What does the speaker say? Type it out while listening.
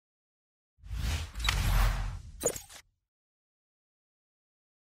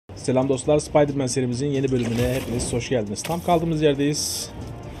Selam dostlar, Spider-Man serimizin yeni bölümüne hepiniz hoş geldiniz. Tam kaldığımız yerdeyiz.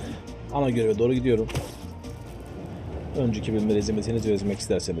 Ana göreve doğru gidiyorum. Önceki bölümleri izlemediyseniz ve izlemek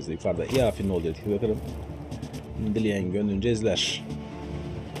isterseniz de yukarıda İAF'in olduğu tıklayıp bakalım. Dileyen gönlünce izler.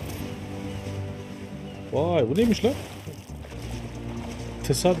 Vay, bu neymiş lan?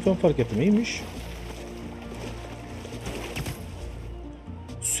 Tesadüfen fark ettim, neymiş?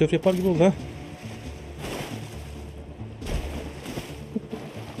 Sörf yapar gibi oldu ha.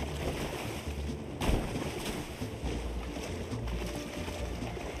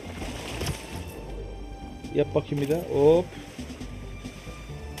 Yap bakayım bir daha. Hop.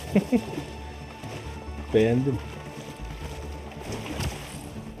 Beğendim.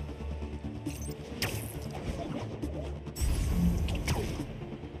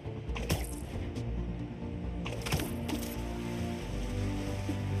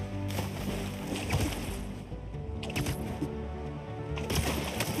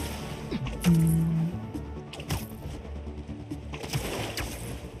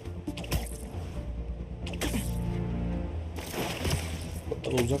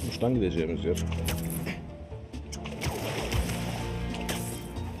 Uzakmış lan gideceğimiz yer.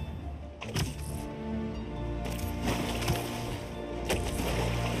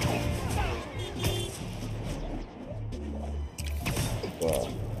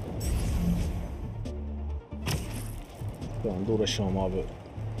 Şu anda uğraşamam abi.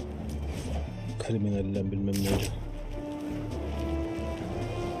 Kriminalle bilmem neyle.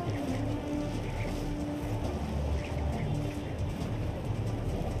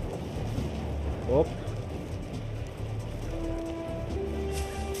 Hop.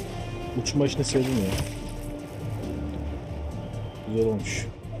 Uçma işini sevdim ya. Güzel olmuş.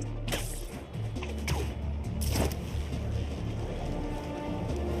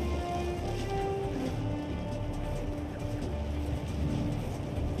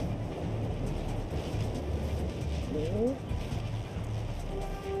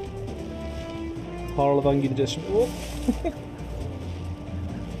 Tarladan gideceğiz şimdi. Hop.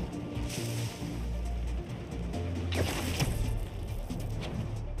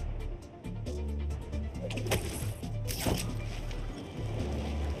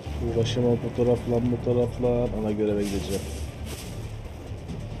 Uğraşamam fotoğraflar. Ana göreve gideceğim.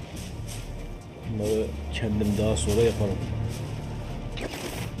 Bunları kendim daha sonra yaparım.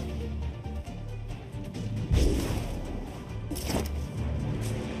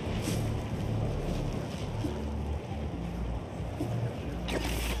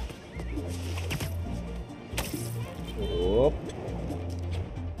 Hop.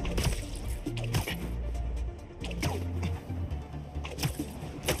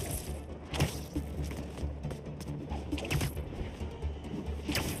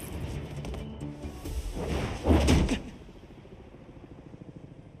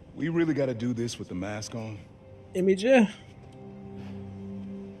 We really gotta do this with the mask on? Emice.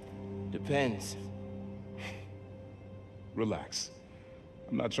 Depends. Relax.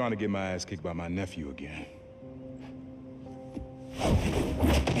 I'm not trying to get my ass kicked by my nephew again.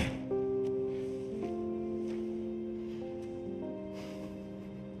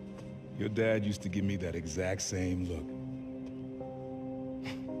 Your dad used to give me that exact same look.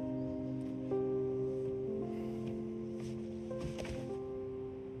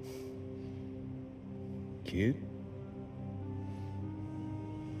 Kid?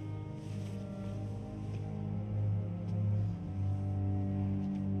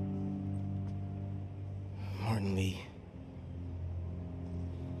 Martin Lee.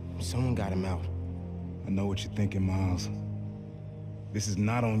 Someone got him out. I know what you're thinking, Miles. This is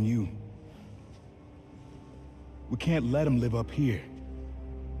not on you. We can't let him live up here.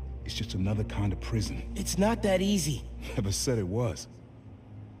 It's just another kind of prison. It's not that easy. Never said it was.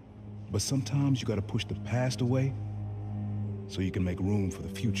 But sometimes you gotta push the past away so you can make room for the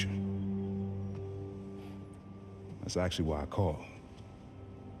future. That's actually why I called.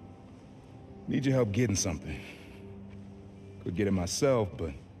 Need your help getting something. Could get it myself,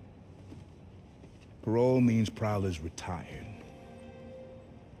 but parole means Prowler's retired.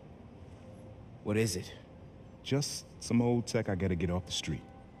 What is it? Just some old tech I gotta get off the street.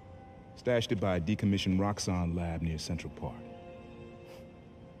 Stashed it by a decommissioned Roxxon lab near Central Park.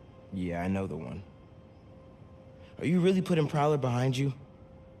 Yeah, I know the one. Are you really putting Prowler behind you?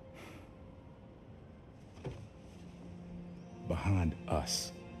 Behind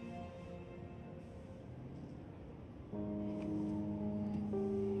us.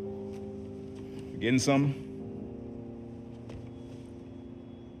 You getting something?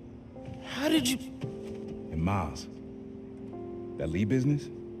 How did you... And Miles, that Lee business?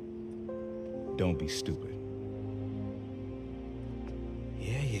 Don't be stupid.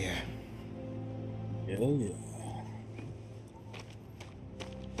 Yeah. Oh yeah.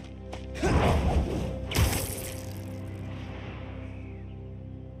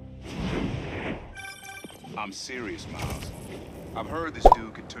 I'm serious, Miles. I've heard this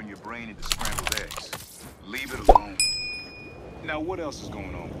dude can turn your brain into scrambled eggs. Leave it alone. Now, what else is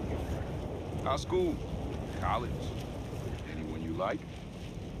going on with you? How's school? College? Anyone you like?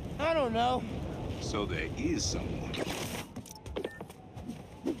 I don't know. So there is someone.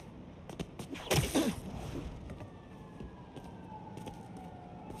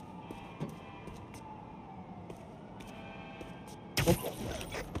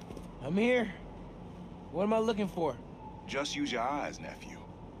 I'm here. What am I looking for? Just use your eyes, nephew.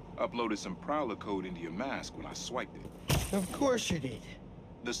 Uploaded some Prowler code into your mask when I swiped it. Of course you did.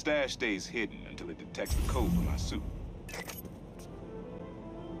 The stash stays hidden until it detects the code for my suit.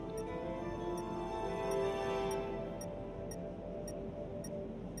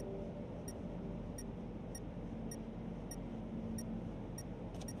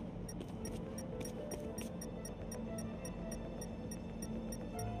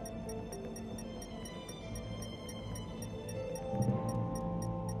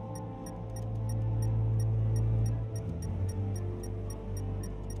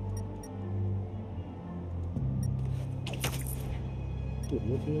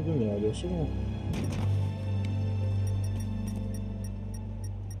 Yapıyordum ya diyorsun ama.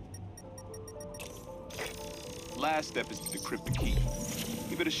 Last step is to decrypt the key.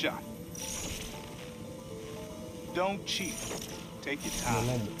 Give it a shot. Don't cheat. Take your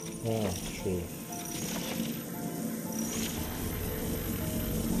time. Ha, şöyle.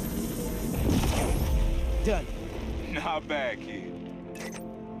 Done. Not bad, kid.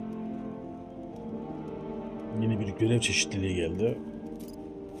 Yeni bir görev çeşitliliği geldi.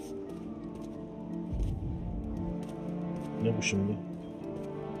 Ne bu şimdi?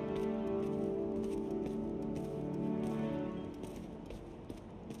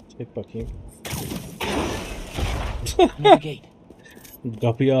 Çek bakayım. Navigate.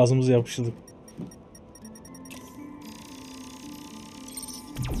 Kapıyı ağzımıza yapıştırdık.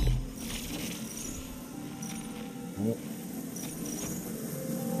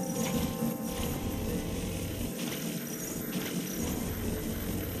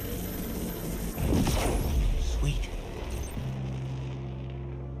 Sweet.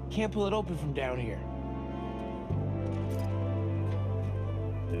 Can't pull it open from down here.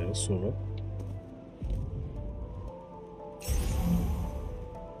 Sonra.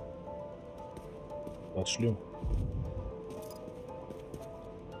 Başlıyorum.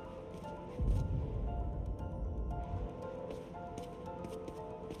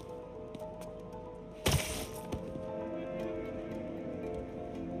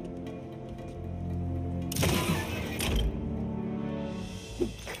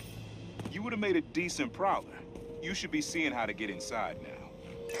 You would have made a decent prowler. You should be seeing how to get inside now.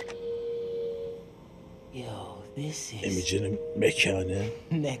 Yo, this is Emicinin mekanı.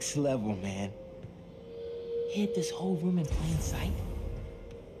 next level, man. Hit this whole room in plain sight?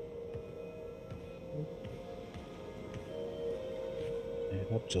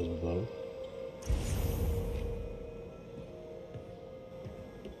 Ne yapacağız burada abi?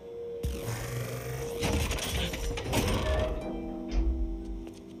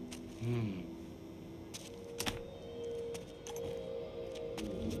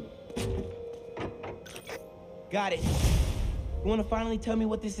 Got it. You want to finally tell me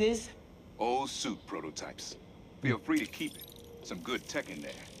what this is? Old suit prototypes. Feel free to keep it. Some good tech in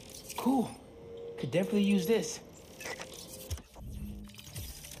there. Cool. Could definitely use this.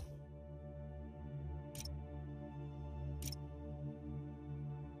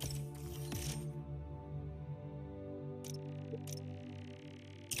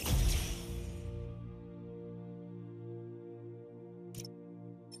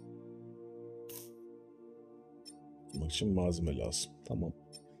 Bunun için malzeme lazım. Tamam.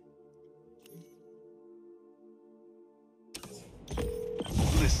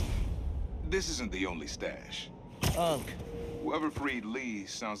 Listen, this isn't the only stash. Whoever freed Lee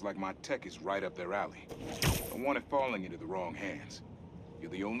sounds like my tech is right up their alley. I want it falling into the wrong hands.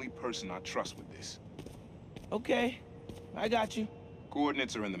 You're the only person I trust with this. Okay, I got you.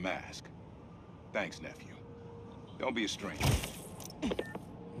 Coordinates are in the mask. Thanks, nephew. Don't be a stranger.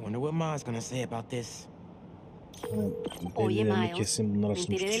 Wonder what Ma's gonna say about this. Oye, Belirlerini Miles, kesin bunlar me enteré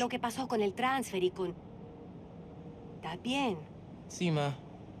de açılmıştır. lo que pasó con el transfer y con... ¿Estás bien? Sí, ma.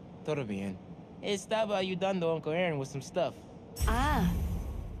 Todo bien. Estaba ayudando a Uncle Aaron with some stuff. Ah,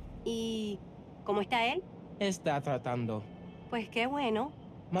 ¿y cómo está él? Está tratando. Pues qué bueno.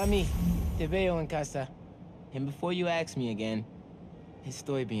 Mami, te veo en casa. And before you ask me again,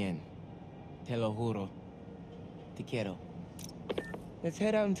 estoy bien. Te lo juro. Te quiero. Let's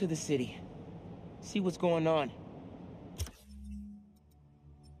head out into the city. See what's going on.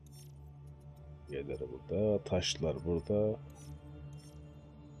 Yerleri burada, taşlar burada.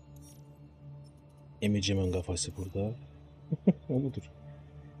 Emicimin kafası burada. O mudur?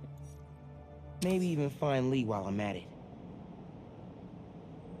 Maybe even find Lee while I'm at it.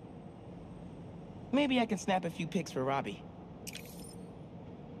 Maybe I can snap a few pics for Robbie.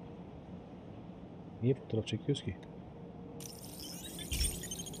 Niye fotoğraf çekiyoruz ki?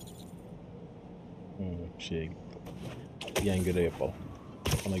 Şeye gittim. Yan görev yapalım.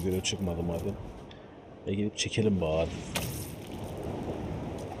 Bana görev çıkmadı madem. Gidip çekelim bari.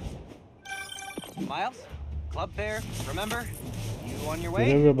 Miles, club fair, remember? You on your way?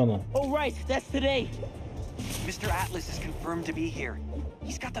 Görev ver bana. Oh right, that's today. Mr. Atlas is confirmed to be here.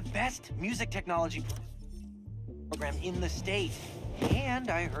 He's got the best music technology program in the state. And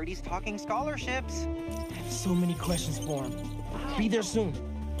I heard he's talking scholarships. I have so many questions for him. Be there soon.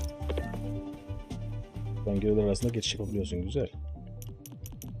 Ben görevler arasında geçiş yapabiliyorsun. Güzel.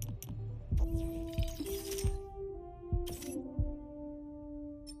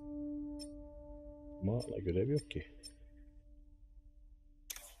 Ama ana görev yok ki.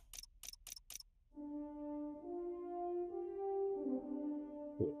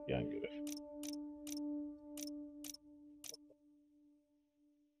 Bu yan görev.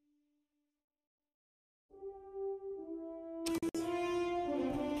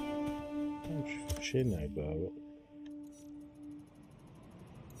 Şu şey nerede abi?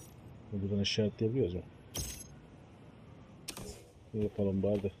 Buradan işaretleyebiliyoruz mu? Ne yapalım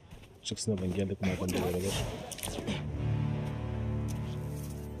bari de çıksın oradan, geldik madem bir beraber.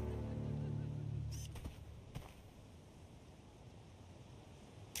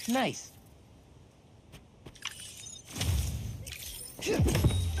 Nice.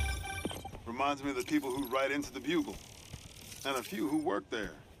 Reminds me of the people who write into the Bugle, and a few who work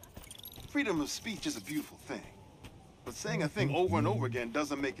there. Freedom of speech is a beautiful thing, but saying a thing over and over again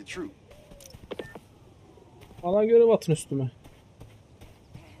doesn't make it true. Ana görev atın üstüme.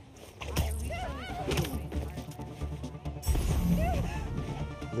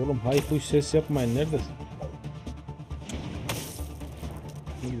 Oğlum hayfuş ses yapmayın, neredesin?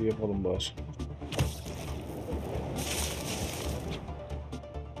 Şimdi yapalım bari.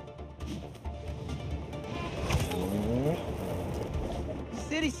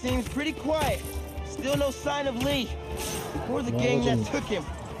 City seems pretty quiet. Still no sign of Lee. Or the gang that took him.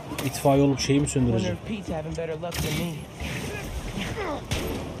 İtfaiye olup şeyi mi Wonder söndüreceğim? if Pete's having better luck than me.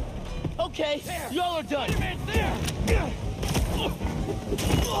 Okay, y'all are done.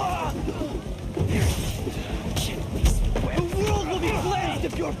 The world will be blessed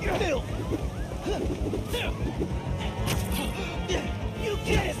if you're filled. You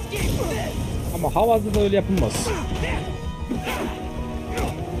can't escape this. Ama havada da öyle yapılmaz.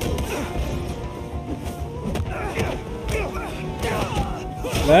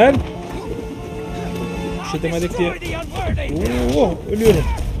 Lan! Bir şey demedik diye. Oo, ölüyorum.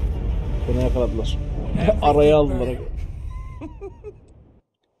 Beni yakaladılar. Araya aldılar.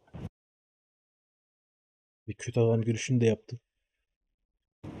 Bir kötü adam görüşünü de yaptım.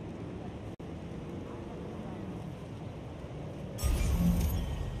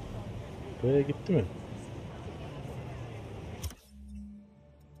 Buraya gitti mi?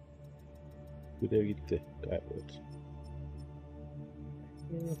 Görev gitti. Kayboldu.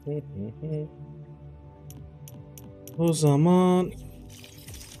 O zaman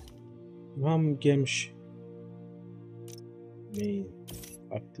Vam gelmiş. Main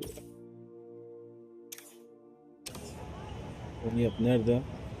aktif. Onu yap, nerede?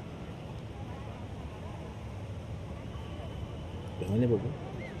 Ne baba?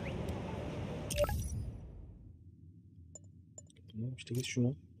 İşte git şuna.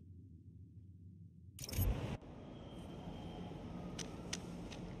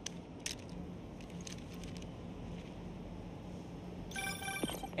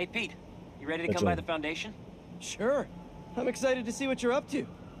 Hey, Pete, you ready to come by the Foundation? Sure. I'm excited to see what you're up to.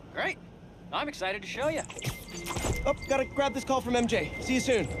 Great. I'm excited to show you. Oh, gotta grab this call from MJ. See you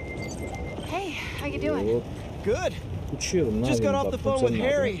soon. Hey, how you doing? Good. Uçuyorum, Just got off the phone with sen ne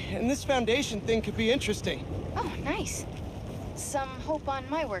Harry, yapıyorsun? and this Foundation thing could be interesting. Oh, nice. Some hope on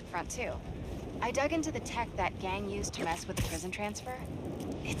my work front, too. I dug into the tech that gang used to mess with the prison transfer.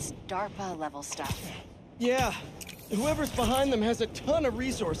 It's DARPA-level stuff. Yeah. Whoever's behind them has a ton of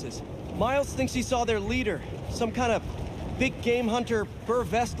resources. Miles thinks he saw their leader, some kind of big game hunter, fur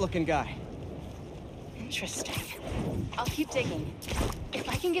vest-looking guy. Interesting. I'll keep digging. If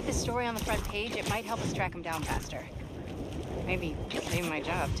I can get this story on the front page, it might help us track him down faster. Maybe save my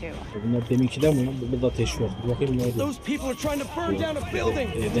job too. Bunlar deminkiler mi? Burada ateş var. Dur bakayım ne oluyor. Those people are trying to burn down a building.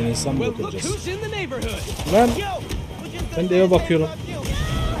 Evden insan mı Well, look götüreceğiz? who's in the neighborhood. Lan! Ben de eve bakıyorum.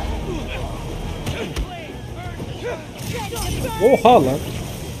 Oha lan!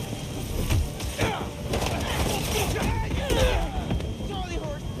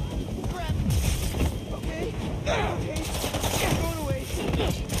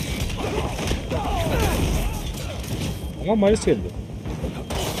 Ama Miles geldi.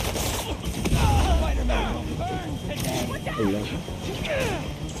 Öyle.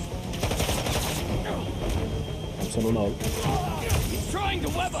 Sen onu al.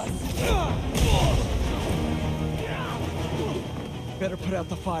 Better put out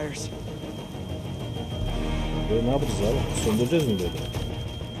the fires. Böyle ne yapacağız abi? Söndüreceğiz mi böyle?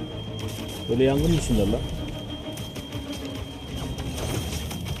 Böyle yangın mı sönder lan?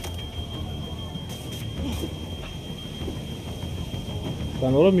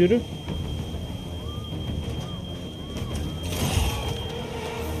 Ben oğlum yürü.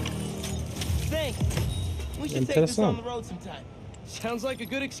 Thanks. We should take this Enteresan. on the road sometime. Sounds like a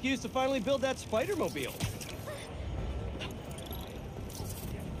good excuse to finally build that Spider-Mobile.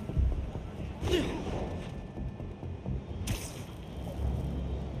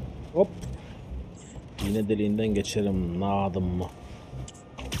 Hop. Yine deliğinden geçerim. Nadım mı?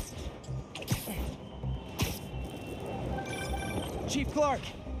 Chief Clark,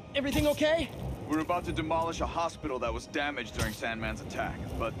 everything okay? We're about to demolish a hospital that was damaged during Sandman's attack,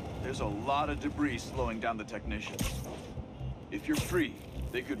 but there's a lot of debris slowing down the technicians. If you're free,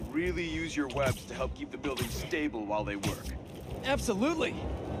 they could really use your webs to help keep the building stable while they work. Absolutely.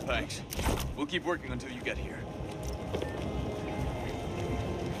 Thanks. We'll keep working until you get here.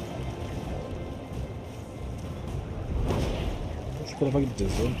 Şu tarafa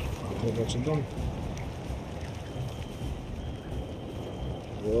gideceğiz ya. Bu tarafa açıldı mı?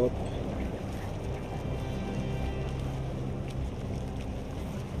 Hop.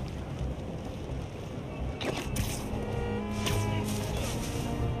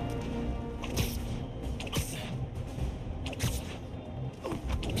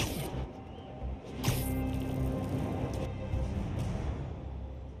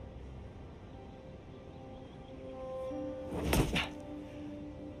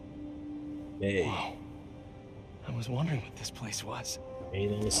 Hey. I was wondering what this place was.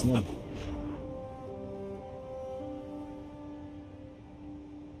 Eğlencesine mi?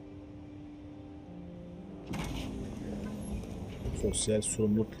 Sosyal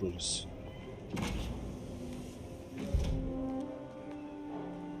sorumluluk projesi.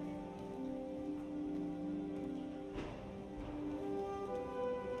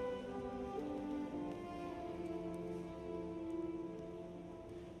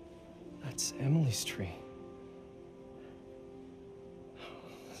 That's Emily's tree.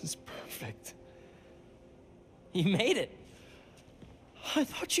 This is perfect. You made it. I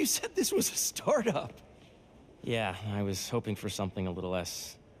thought you said this was a startup. Yeah, I was hoping for something a little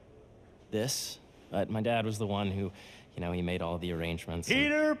less this, but my dad was the one who, you know, he made all the arrangements. and-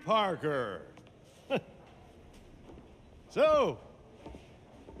 Peter Parker. So,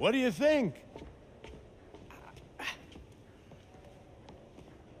 what do you think?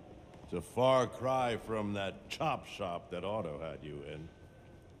 It's a far cry from that chop shop that Otto had you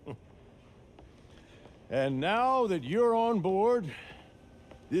in. And now that you're on board,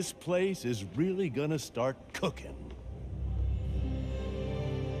 this place is really gonna start cooking.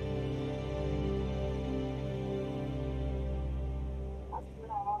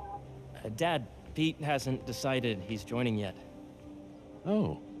 Dad, Pete hasn't decided he's joining yet,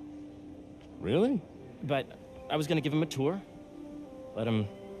 Oh, really? but I was gonna give him a tour, let him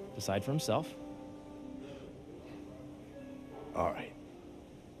decide for himself. All right.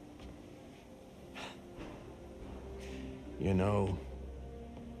 You know,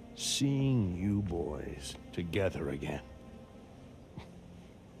 seeing you boys together again.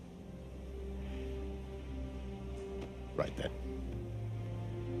 Right then.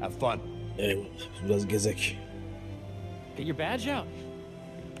 Have fun. Eyvallah. Biraz gezek. Get your badge out.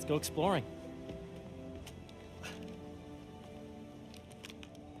 Let's go exploring.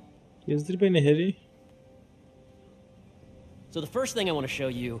 Gezdir beni Harry. So the first thing I want to show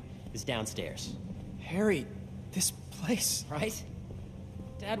you is downstairs, Harry, this place. right?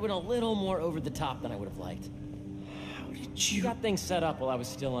 Dad went a little more over the top than I would have liked. How did He you... got things set up while I was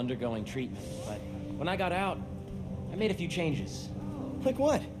still undergoing treatment, but when I got out, I made a few changes. Like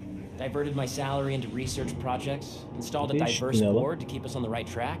what? Diverted my salary into research projects, installed a Değişik diverse bina lan. board to keep us on the right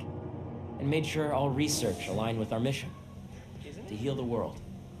track, and made sure all research aligned with our mission, to heal the world.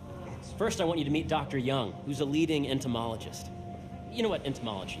 First, I want you to meet Dr. Young, who's a leading entomologist. You know what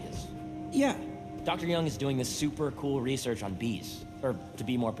entomology is? Yeah. Dr. Young is doing this super cool research on bees. Or, to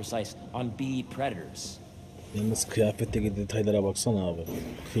be more precise, on bee predators. Yalnız kıyafetteki detaylara baksana abi.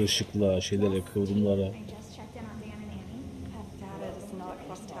 Kırışıklığa, şeylere, kıvrımlara. I just checked in on Dan and Annie. That data does not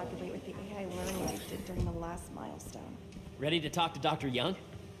cross-tabulate with the AI learning I did during the last milestone. Ready to talk to Dr. Young?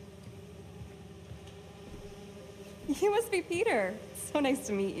 You must be Peter. So nice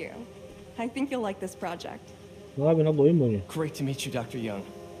to meet you. I think you'll like this project. Ne yapıyorsun abla, oyun mu oynuyorsun? Great to meet you, Dr. Young.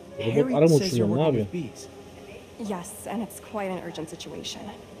 Robot ara mı uçuruyorsun, ne yapıyorsun? Yes, and it's quite an urgent situation.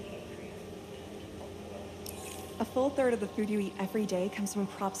 A full third of the food you eat every day comes from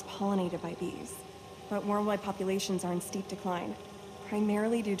crops pollinated by bees. But worldwide populations are in steep decline,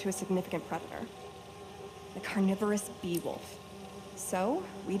 primarily due to a significant predator, the carnivorous bee wolf. So,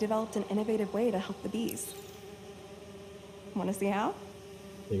 we developed an innovative way to help the bees. Want to see how?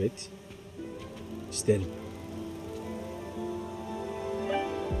 Evet. İsterim.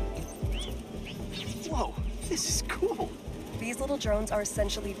 Whoa, this is cool. These little drones are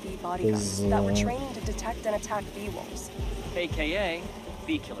essentially bee bodyguards that were training to detect and attack bee wolves. AKA,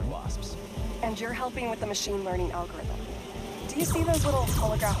 bee killer wasps. And you're helping with the machine learning algorithm. Do you see those little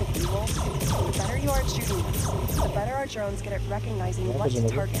holographic bee wolves? The better you are at shooting them, the better our drones get at recognizing what to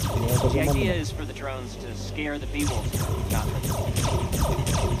target. The idea is for the drones to scare the bee wolves, not hurt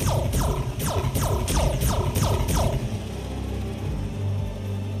them.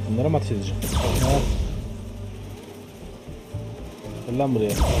 Bunlara mı ateş edeceğim? Gel lan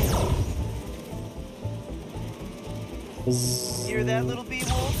buraya. Hız. Hear that, little bee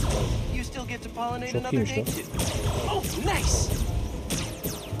wolf? You still get to pollinate Çok another iyiymiş day lan. too. Oh, nice.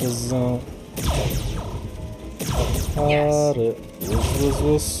 Hız. Arı. Vız vız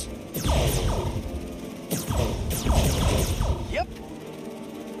vız. Yep.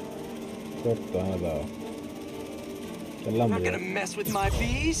 4 tane daha. Gel lan Not buraya. gonna mess with my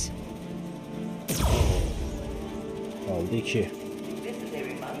bees. Kaldı 2.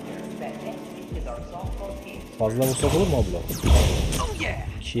 Fazla vursak olur mu abla? Oh yeah.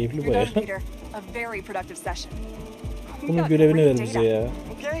 Keyifli You're bayağı. done, Peter. A very productive session. We Bunun got görevini great ver bize data. ya.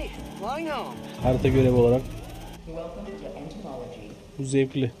 Okay, flying home. Harita görevi olarak. Bu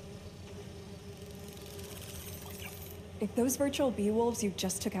zevkli. If those virtual bee wolves you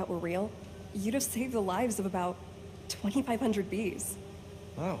just took out were real, you'd have saved the lives of about 2,500 bees.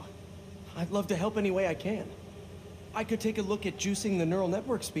 Wow. I'd love to help any way I can. I could take a look at juicing the neural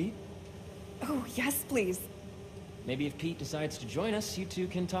network speed. Oh, yes, please. Maybe if Pete decides to join us, you two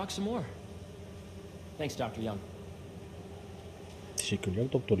can talk some more. Thanks, Dr. Young.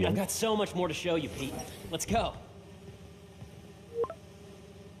 Teşekkürler Doktor I've Young. got so much more to show you, Pete. Let's go.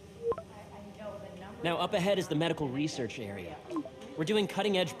 Now, up ahead is the medical research area. We're doing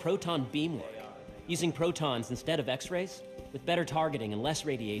cutting-edge proton beam work, using protons instead of X-rays, with better targeting and less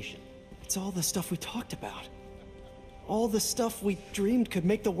radiation. It's all the stuff we talked about. All the stuff we dreamed could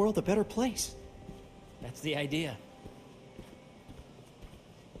make the world a better place. That's the idea.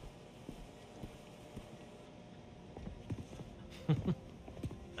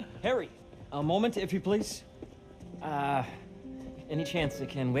 Harry, a moment, if you please. Any chance it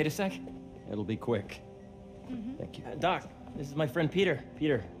can wait a sec? It'll be quick. Thank you. Doc, this is my friend Peter.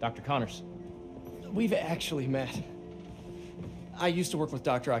 Peter, Dr. Connors. We've actually met. I used to work with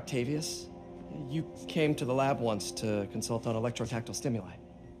Dr. Octavius. You came to the lab once to consult on electrotactile stimuli.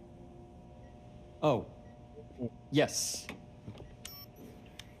 Oh. Yes.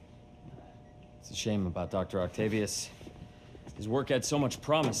 It's a shame about Dr. Octavius. His work had so much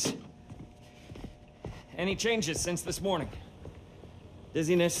promise. Any changes since this morning?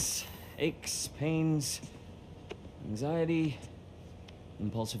 Dizziness, aches, pains, anxiety,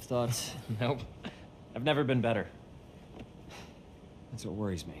 impulsive thoughts? Nope. I've never been better. That's what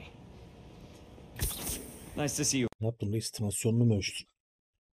worries me. Nice to see you. Ne yaptın? Estimasyonunu mu ölçtün?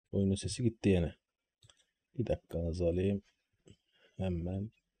 Oyunun sesi gitti yine. Bir dakikanızı alayım.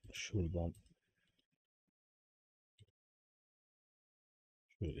 Hemen şuradan.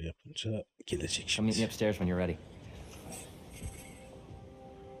 Şöyle yapınca gelecek Come meet me şimdi. upstairs when you're ready.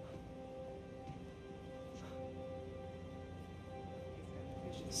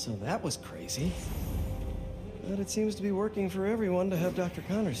 So that was crazy. But it seems to be working for everyone to have Dr.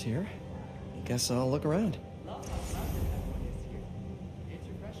 Connors here. Guess I'll look around.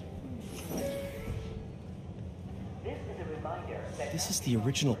 This is the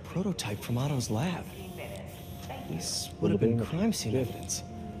original prototype from Otto's lab. This would have been crime scene evidence.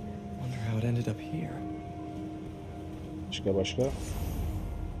 Wonder how it ended up here. Başka.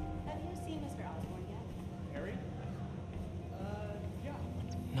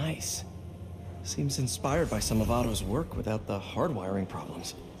 Nice. Seems inspired by some of Otto's work without the hardwiring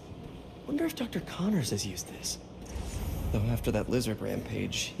problems. Wonder if Dr. Connors has used this. Though after that lizard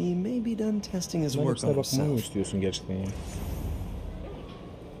rampage, he may be done testing his work on bakmamı himself. istiyorsun gerçekten ya.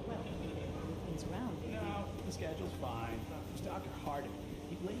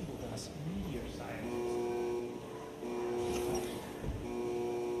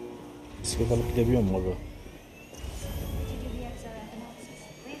 Bisiklet alıp gidebiliyor mu abi?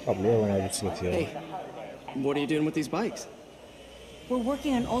 Abla bana bisiklet ya. Hey, what are you doing with these bikes? We're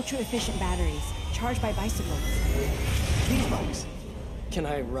working on ultra-efficient batteries, charged by bicycles. These bikes? Can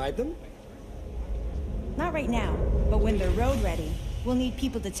I ride them? Not right now, but when they're road ready, we'll need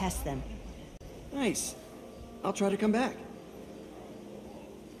people to test them. Nice. I'll try to come back.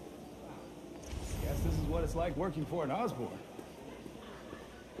 Guess this is what it's like working for an Osborne.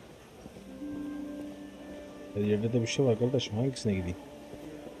 Her yerde de bir şey var kardeşim. Hangisine gideyim?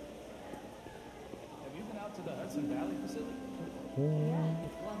 Have you been out to the Hudson Valley facility?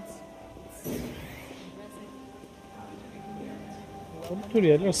 Bu tür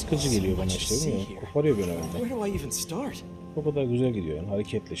yerler sıkıcı geliyor bana işte, değil mi? Koparıyor beni önden. Where do I even start? O kadar güzel gidiyor yani,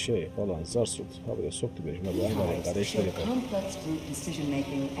 hareketli şey falan, zar surt. Habire soktu beni. Şimdi ben kardeşler Show yapar. complex group decision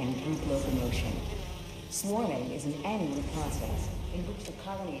making and group locomotion. Swarming is an annual process in which the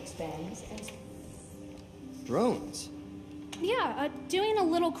colony expands and... Drones? Yeah, doing a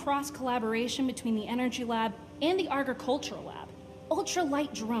little cross-collaboration between the Energy Lab and the Agricultural Lab.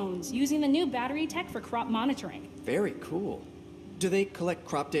 Ultralight drones using the new battery tech for crop monitoring. Very cool. Do they collect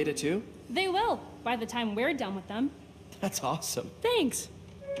crop data too? They will, by the time we're done with them. That's awesome. Thanks.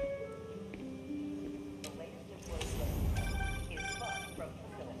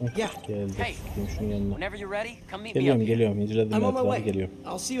 Yeah. Geldim. Hey, Gideyim şunun yanına. whenever you're ready, come meet me up Geliyorum, here. geliyorum. İnceledim I'm on my etrafı, way. geliyorum.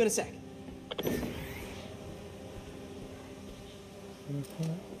 I'll see you in a sec.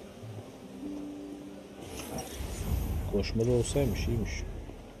 Koşmada olsaymış, iyiymiş.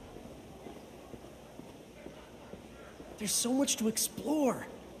 There's so much to explore.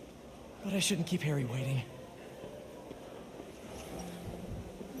 But I shouldn't keep Harry waiting.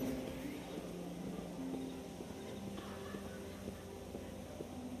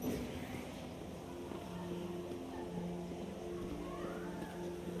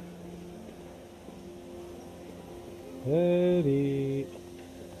 Harry.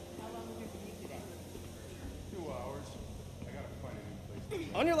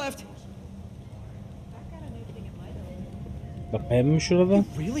 On your left. Bak pembe şurada.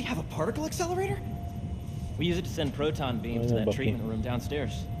 Really have a particle accelerator? We use it to send proton beams to Aynen, that bakayım. treatment room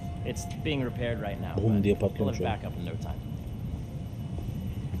downstairs. It's being repaired right now. Boom but diye we'll patlıyormuş have it öyle. back up in no time.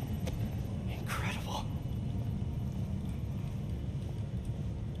 Incredible.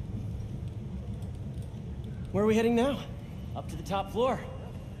 Where are we heading now? Up to the top floor.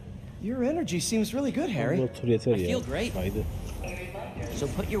 Your energy seems really good, Harry. Bu tur yeter I ya. feel great. Haydi. So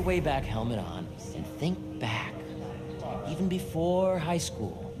put your way back helmet on and think back. Even before high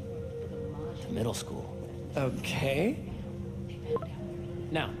school. To middle school. Okay.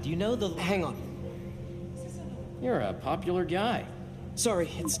 Now, do you know the... Hang on. You're a popular guy. Sorry,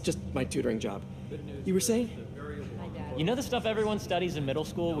 it's just my tutoring job. You were saying? You know the stuff everyone studies in middle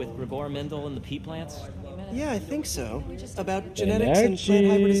school with Gregor Mendel and the pea plants? Yeah, I think so. About genetics and plant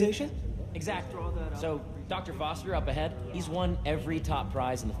hybridization? Exactly. So, Dr. Foster up ahead, he's won every top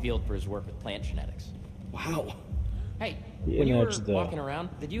prize in the field for his work with plant genetics. Wow. Hey, Bir when you were enerji daha. walking around,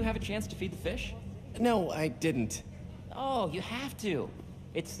 did you have a chance to feed the fish? No, I didn't. Oh, you have to.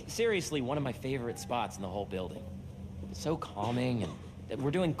 It's seriously one of my favorite spots in the whole building. It's so calming, and we're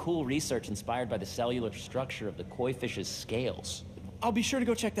doing cool research inspired by the cellular structure of the koi fish's scales. I'll be sure to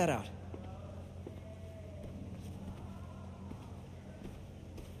go check that out.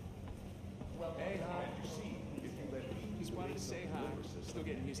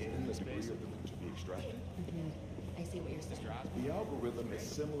 I see what you're saying. The algorithm is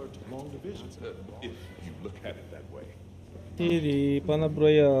similar to long division, if you look at it that way. Harry, bana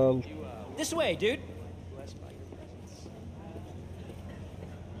burayı al. This way, dude.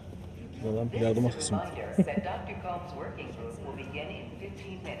 Lan yardım asasım. That Dr. Combs' working group will begin in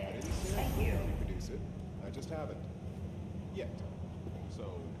 15 minutes. Thank you. Reproduce it. I just haven't yet. So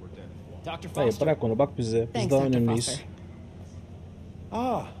we're dead. Dr. Hayır Foster. bırak onu, bak bize. Biz Thanks, daha Dr. önemliyiz. Foster.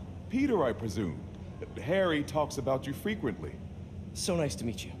 Ah, Peter, I presume. Harry talks about you frequently. So nice to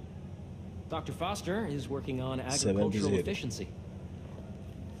meet you. Dr. Foster is working on Seven agricultural bizi. efficiency.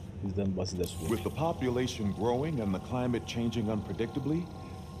 Bizden bahseder. With the population growing and the climate changing unpredictably,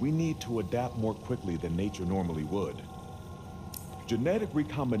 we need to adapt more quickly than nature normally would. Genetic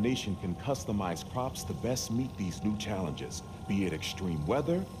recombination can customize crops to best meet these new challenges, be it extreme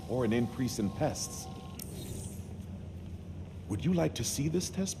weather or an increase in pests. Would you like to see this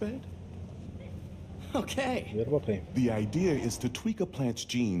testbed? Okay. Ver bakayım. The idea is to tweak a plant's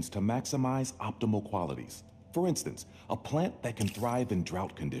genes to maximize optimal qualities. For instance, a plant that can thrive in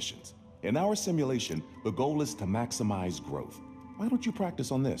drought conditions. In our simulation, the goal is to maximize growth. Why don't you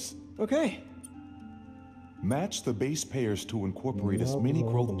practice on this? Okay. Match the base pairs to incorporate as many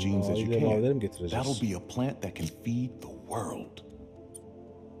growth genes as you can. That'll be a plant that can feed the world.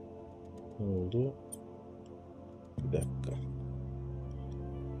 Ne oldu? Bir dakika.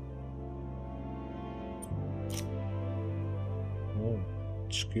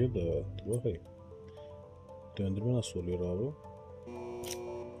 Çıkıyor da. Dur bakayım. Döndürme nasıl oluyor abi?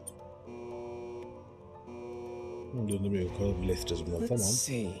 Döndürme yukarı birleştireceğiz bunları, tamam.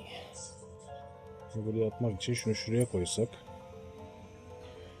 Bunu böyle yapmak için şunu şuraya koysak.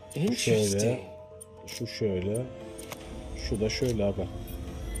 Şöyle. Şu şöyle. Şu da şöyle abi.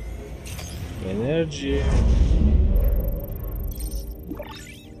 Enerji.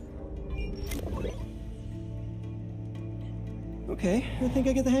 Okay, I think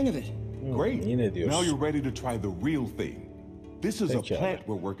I get the hang of it. Great. Now you're ready to try the real thing. This is a plant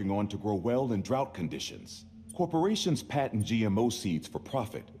we're working on to grow well in drought conditions. Corporations patent GMO seeds for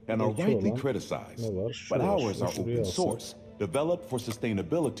profit and are rightly criticized. But ours are open source, developed for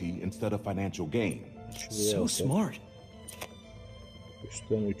sustainability instead of financial gain. So smart.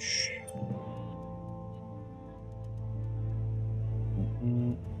 Üstten 3.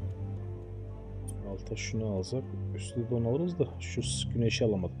 Alta şunu alsak, üstte de onu alırız da şu güneşi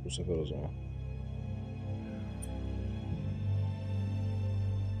alamadık bu sefer o zaman.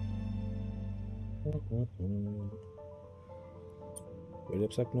 Böyle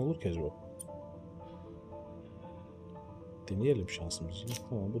yapsak ne olur ki acaba? Deneyelim şansımızı.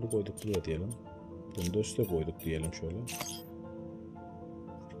 Tamam, bunu koyduk buraya diyelim. Bunu da üstte koyduk diyelim şöyle.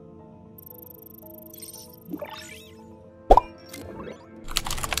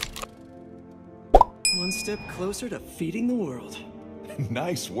 One step closer to feeding the world.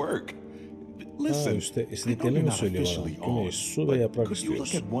 Nice work. Listen, üstte I know istediklerini you're mi not söylüyor officially bana? on, Güneş, su ve yaprak could you look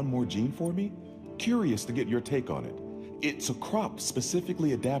istiyoruz. at one more gene for me? Curious to get your take on it. It's a crop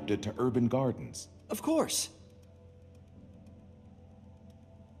specifically adapted to urban gardens. Of course.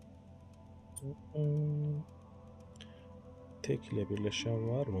 Tek ile birleşen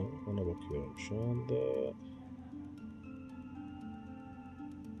var mı? Ona bakıyorum şu anda.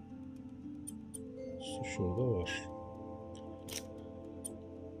 Su şurada var.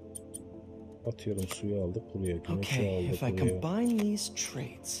 Atıyorum, suyu aldık buraya, güneşi aldık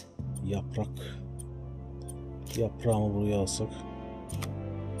buraya. Yaprak. Yaprağımı buraya alsak.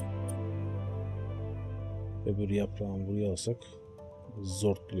 Öbür yaprağımı buraya alsak.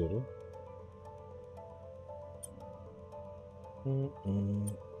 Zortluyorum.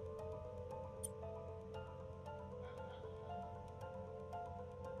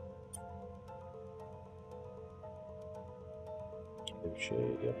 Bir şey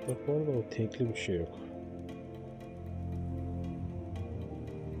yaprak var da o tekli bir şey yok.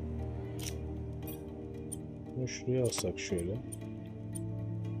 Bunu şuraya alsak şöyle.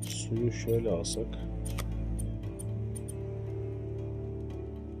 Suyu şöyle alsak.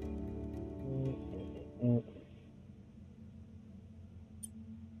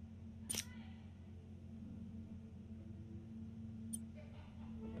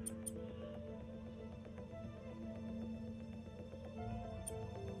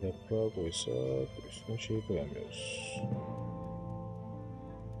 Yaprağı koysak üstüne şey koyamıyoruz.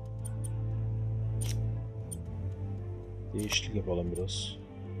 Değişiklik yapalım biraz.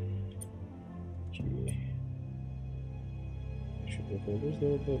 Şurada koyuyoruz da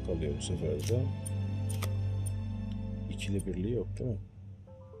orada kalıyor bu sefer de. İkili birliği yok değil mi?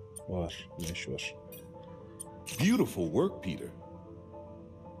 Var, güneş var. Beautiful work, Peter.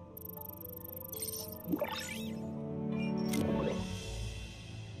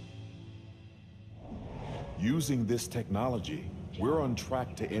 Using this technology, we're on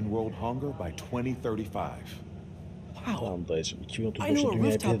track to end world hunger by 2035. Wow. I know a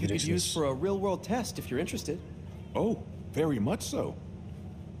rooftop you could use for a real-world test if you're interested. Oh, very much so.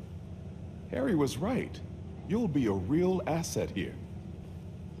 Harry was right. You'll be a real asset here.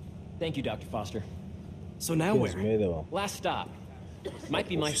 Thank you, Dr. Foster. So now where? Last stop. Might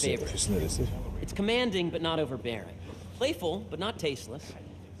be my favorite. It's commanding but not overbearing. Playful but not tasteless.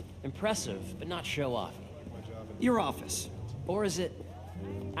 Impressive but not show-off. Your office. Or is it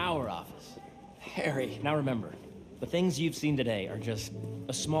our office? Harry. Now remember, the things you've seen today are just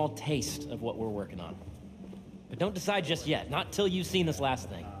a small taste of what we're working on. But don't decide just yet, not till you've seen this last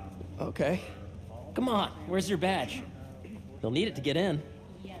thing. Okay. Come on, where's your badge? They'll need it to get in.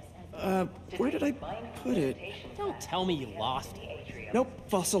 Where did I put it? Don't tell me you lost it. Nope,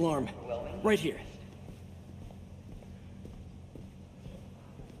 false alarm. Right here.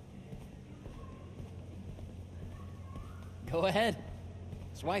 Go ahead.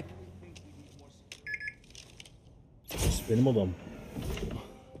 Swipe. Benim odam.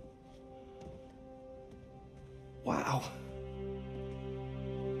 Wow.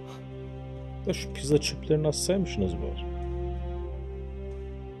 Ya şu pizza çöplerini assaymışsınız bari.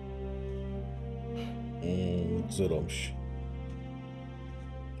 Güzel olmuş.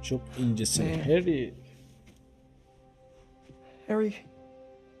 Çok incesin. Harry. Harry.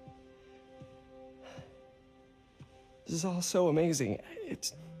 This is all so amazing.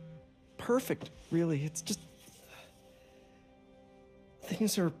 It's perfect, really. It's just...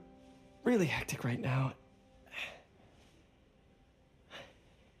 Things are really hectic right now.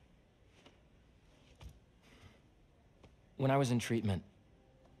 When I was in treatment,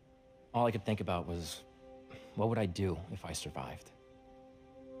 all I could think about was, what would I do if I survived?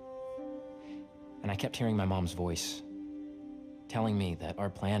 And I kept hearing my mom's voice, telling me that our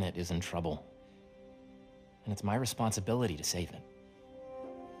planet is in trouble, and it's my responsibility to save it.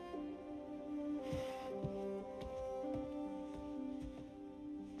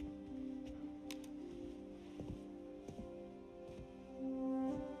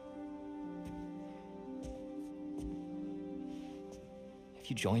 If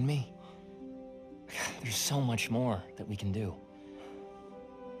you join me, there's so much more that we can do.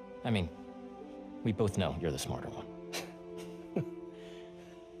 I mean, we both know you're the smarter one.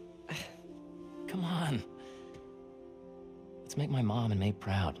 Come on. Let's make my mom and May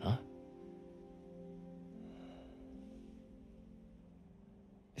proud, huh?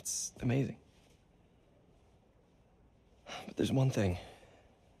 It's amazing. But there's one thing.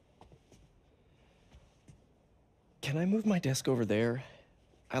 Can I move my desk over there?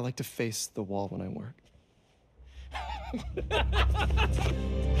 I like to face the wall when I work.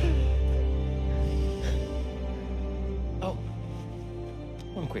 Oh,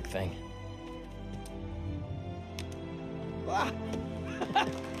 one quick thing. Vay.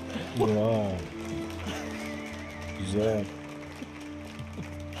 Güzel.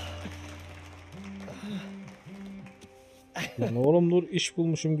 Lan oğlum dur, iş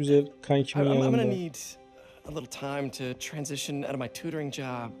bulmuşum güzel kankimin I'm yanında. gonna need a little time to transition out of my tutoring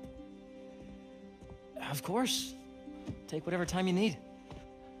job. Of course. Take whatever time you need.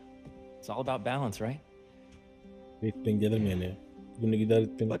 It's all about balance, right? Evet, ben gelirim yani. Bugünü gider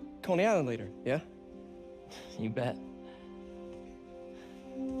ettim. But Coney Island later, yeah? You bet.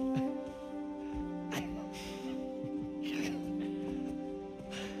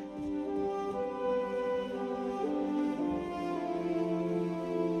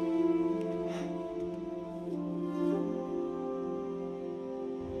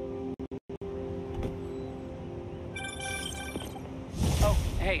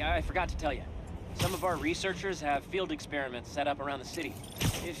 Hey, I forgot to tell you. Some of our researchers have field experiments set up around the city.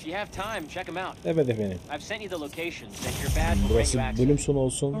 If you have time, check them out. Evet efendim. I've sent you the locations and your badge will bring Burası you access. bölüm sonu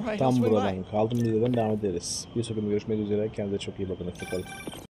olsun. Alright, Tam I'll swing buradan by. kaldığımız yerden devam ederiz. Bir sonraki görüşmek üzere. Kendinize çok iyi bakın. Hoşçakalın.